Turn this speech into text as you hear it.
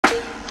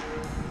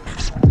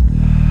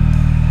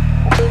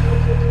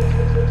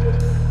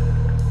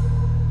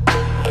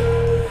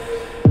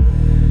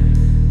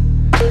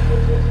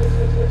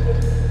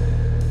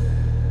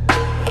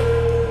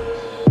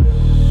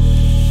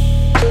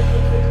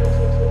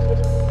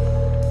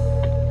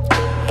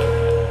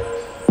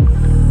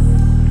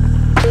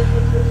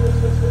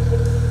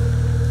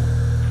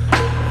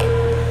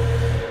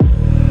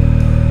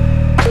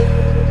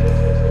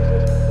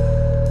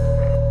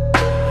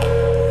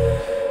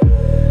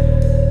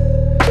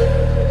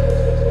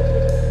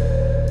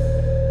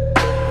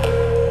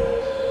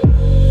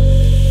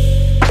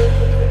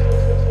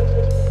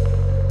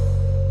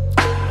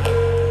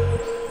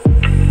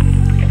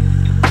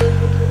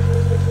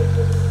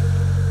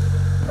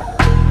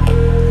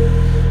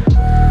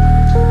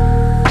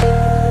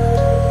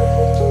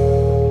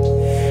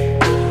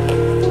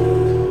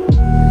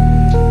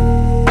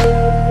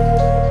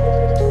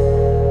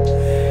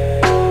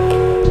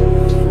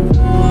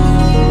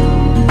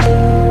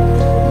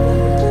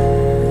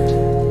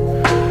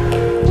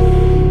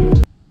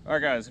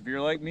guys, if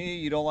you're like me,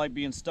 you don't like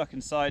being stuck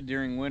inside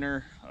during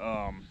winter.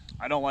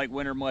 I don't like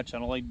winter much. I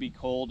don't like to be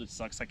cold. It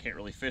sucks I can't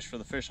really fish for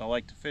the fish I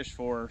like to fish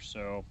for.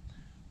 So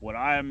what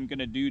I'm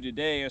gonna do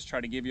today is try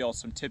to give you all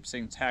some tips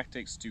and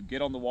tactics to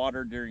get on the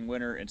water during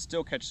winter and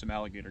still catch some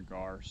alligator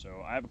gar.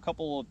 So I have a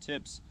couple of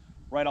tips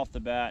right off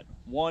the bat.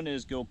 One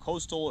is go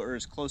coastal or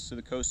as close to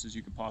the coast as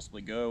you could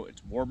possibly go.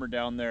 It's warmer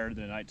down there.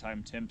 The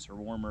nighttime temps are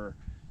warmer.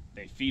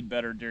 They feed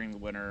better during the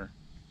winter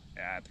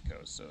at the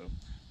coast. So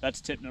that's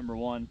tip number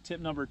one. Tip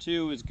number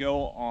two is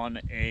go on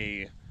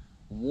a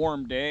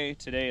warm day.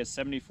 Today is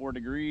 74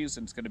 degrees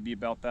and it's going to be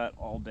about that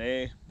all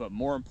day. But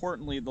more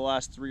importantly, the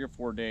last 3 or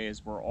 4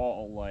 days were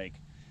all like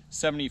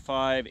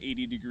 75,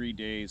 80 degree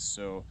days.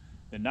 So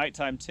the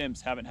nighttime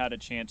temps haven't had a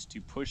chance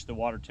to push the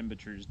water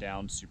temperatures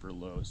down super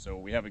low. So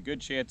we have a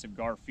good chance of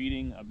gar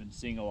feeding. I've been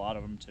seeing a lot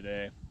of them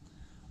today.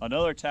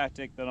 Another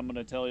tactic that I'm going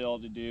to tell you all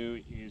to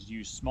do is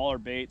use smaller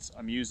baits.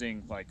 I'm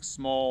using like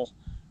small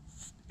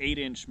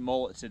 8-inch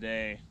mullet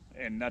today,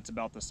 and that's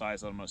about the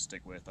size I'm going to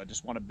stick with. I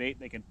just want a bait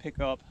they can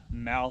pick up,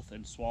 mouth,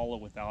 and swallow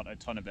without a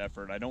ton of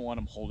effort. I don't want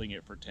them holding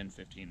it for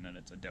 10-15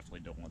 minutes. I definitely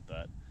don't want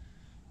that.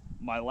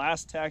 My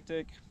last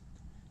tactic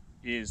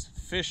is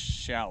fish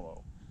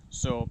shallow.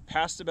 So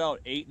past about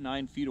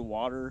 8-9 feet of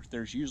water,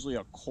 there's usually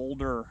a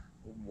colder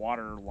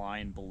water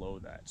line below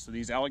that. So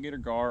these alligator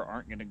gar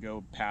aren't going to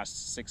go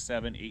past 6,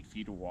 7, 8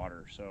 feet of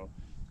water. So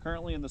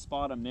currently in the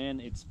spot I'm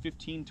in, it's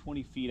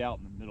 15-20 feet out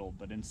in the middle,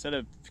 but instead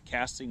of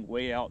casting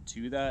way out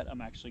to that,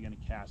 I'm actually going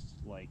to cast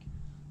like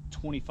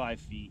 25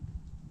 feet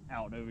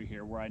out over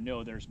here where I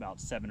know there's about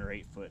 7 or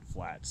 8 foot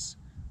flats.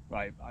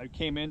 Right, I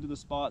came into the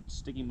spot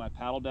sticking my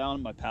paddle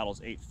down. My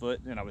paddle's 8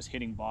 foot and I was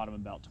hitting bottom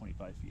about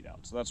 25 feet out.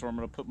 So that's where I'm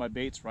going to put my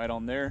baits, right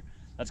on there.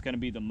 That's going to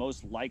be the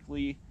most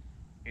likely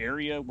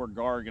area where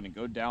gar are going to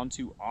go down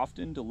to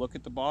often to look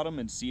at the bottom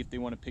and see if they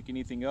want to pick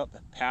anything up.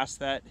 Past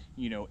that,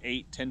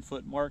 8-10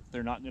 foot mark,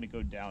 they're not going to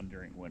go down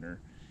during winter.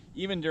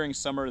 Even during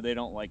summer, they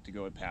don't like to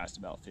go past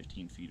about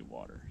 15 feet of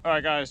water. All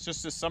right, guys,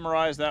 just to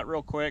summarize that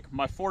real quick,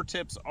 my 4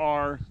 tips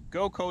are: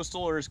 go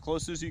coastal or as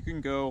close as you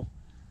can go.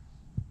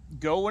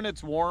 Go when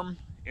it's warm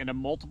and a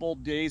multiple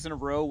days in a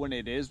row when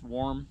it is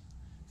warm.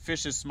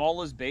 Fish as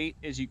small as bait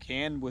as you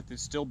can with it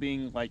still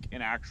being like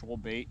an actual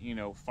bait,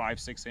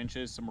 5-6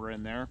 inches, somewhere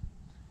in there.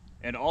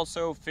 And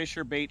also fish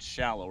your bait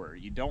shallower.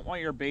 You don't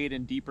want your bait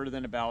in deeper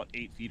than about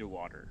 8 feet of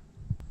water.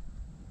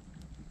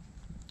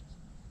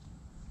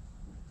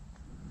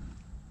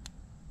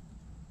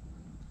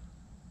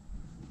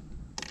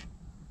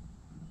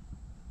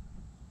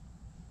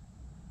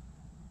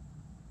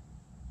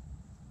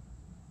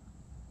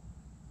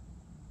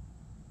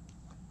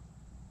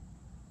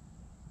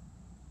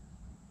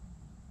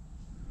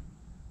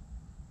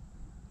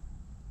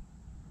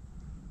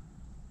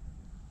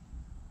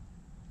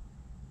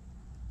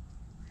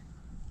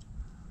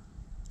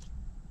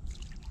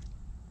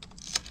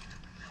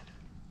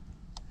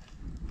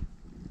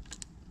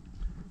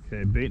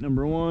 Okay, bait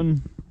number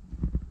 1.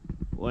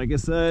 Like I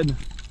said,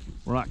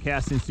 we're not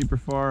casting super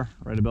far,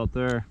 right about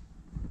there.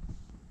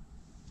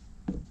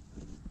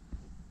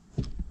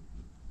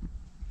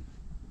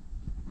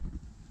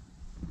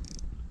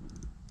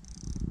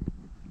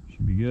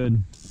 Should be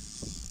good.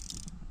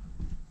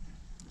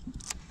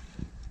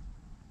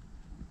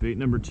 Bait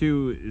number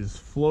 2 is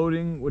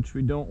floating, which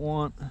we don't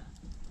want.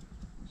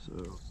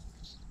 So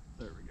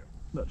there we go.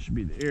 That should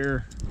be the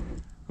air.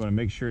 Going to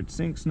make sure it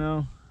sinks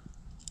now.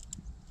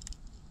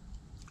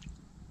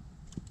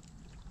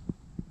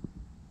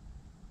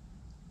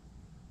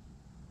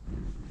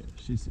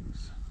 She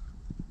sinks.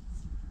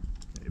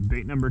 Okay,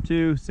 bait number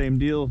 2, same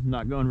deal,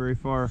 not going very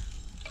far.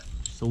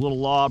 Just a little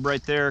lob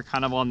right there,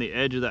 kind of on the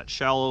edge of that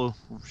shallow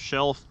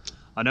shelf.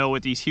 I know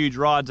with these huge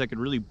rods I could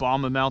really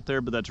bomb them out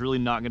there, but that's really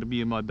not going to be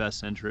in my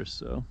best interest,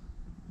 so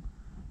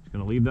just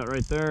going to leave that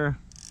right there.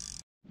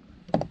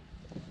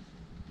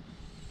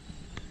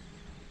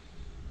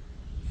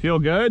 Feel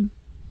good?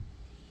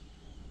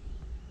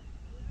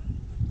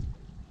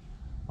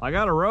 I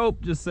got a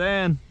rope, just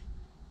saying.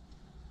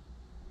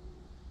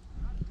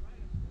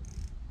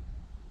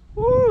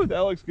 Woo, that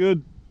looks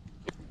good.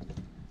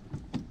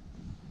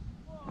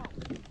 Whoa.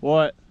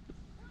 What?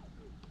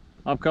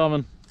 I'm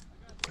coming.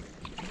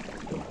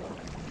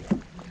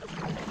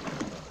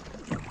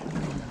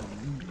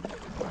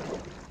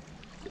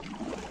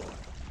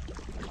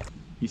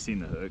 You seen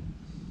the hook?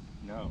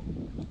 No.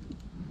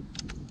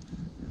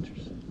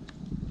 Interesting.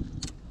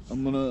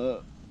 I'm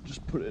gonna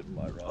just put it in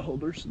my rod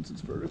holder since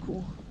it's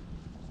vertical.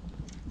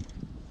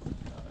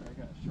 I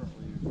got a short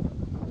lead.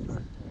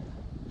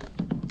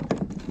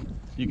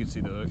 You can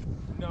see the hook.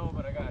 No,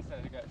 but I got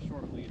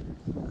short leaders.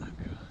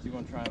 Okay. So you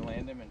want to try and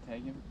land him and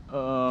tag him?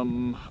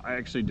 I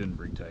actually didn't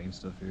bring tagging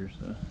stuff here,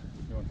 so.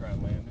 You want to try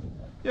and land him?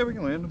 Yeah, we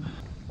can land him.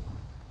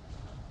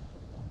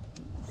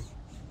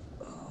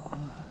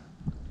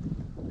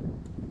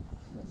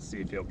 Let's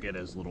see if he'll get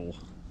his little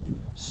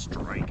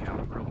strike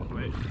out real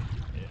quick.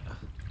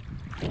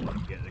 Yeah.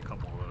 Get a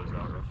couple of those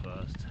out real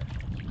fast.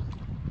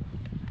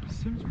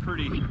 Seems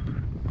pretty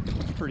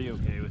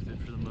okay with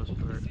it for the most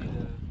part.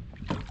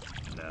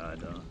 No, I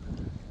don't.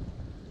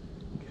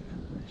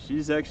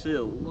 she's actually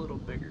a little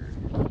bigger.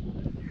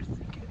 You're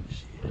thinking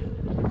she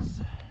is.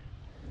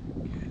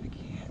 Good, I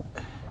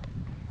can't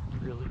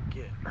really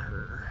get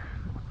her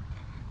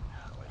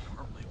how I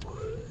normally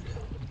would.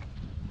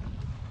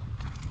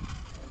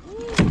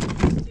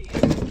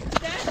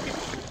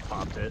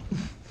 Popped it.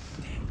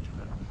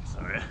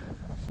 Sorry.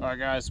 Alright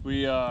guys,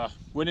 we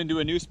went into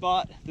a new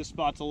spot. This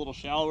spot's a little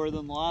shallower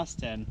than the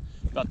last, and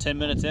about 10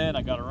 minutes in,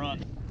 I gotta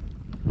run.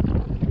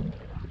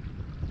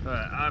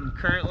 I'm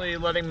currently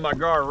letting my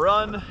gar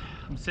run.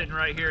 I'm sitting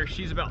right here.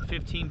 She's about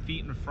 15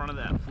 feet in front of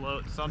that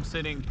float, so I'm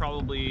sitting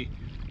probably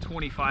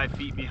 25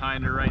 feet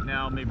behind her right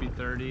now, maybe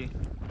 30.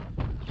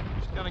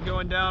 She's kind of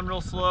going down real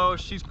slow.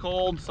 She's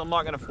cold, so I'm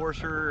not going to force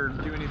her or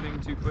do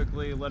anything too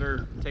quickly. Let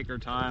her take her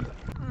time.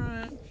 All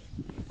right.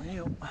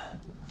 Well,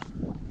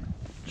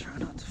 try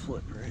not to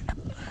flip right.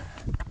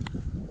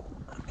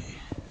 Okay.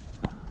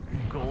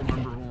 Goal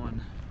number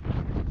 1.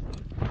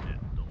 Yeah,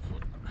 don't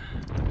flip.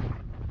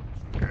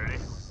 All right.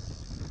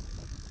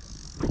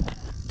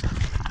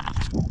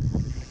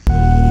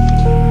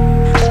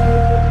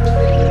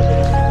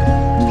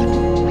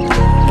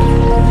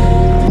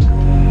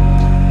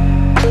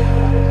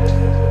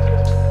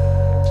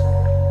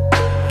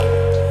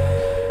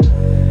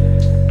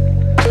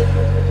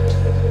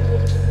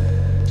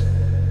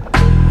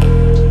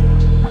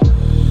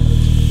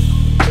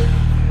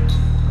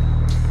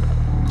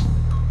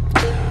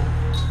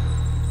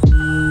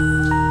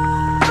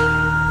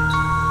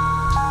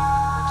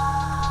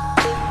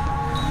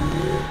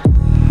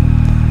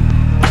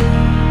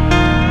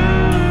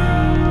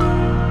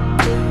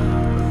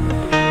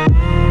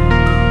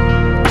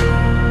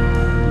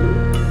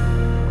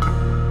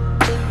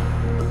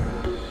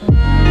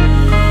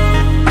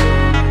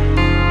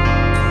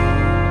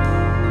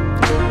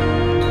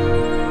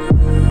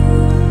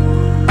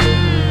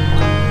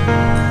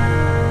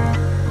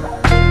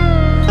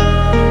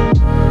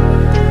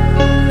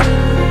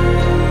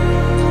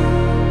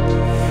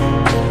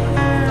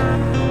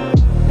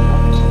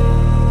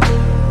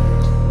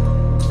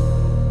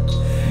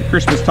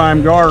 Christmas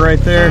time gar right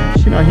there.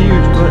 She's not huge,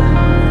 but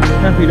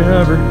happy to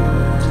have her.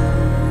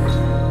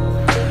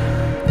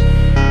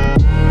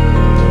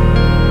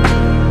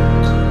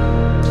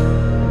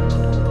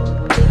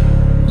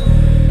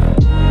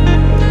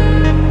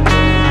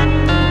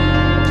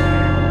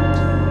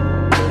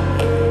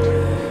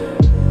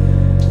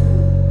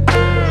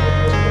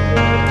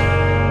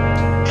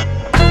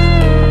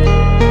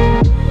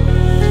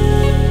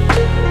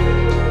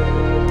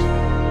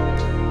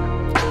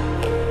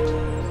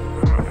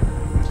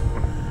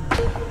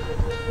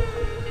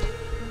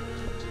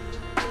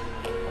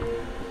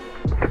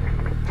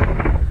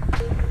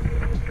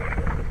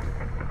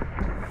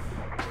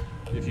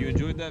 If you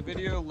enjoyed that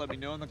video, let me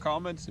know in the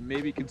comments and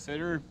maybe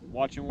consider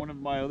watching one of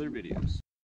my other videos.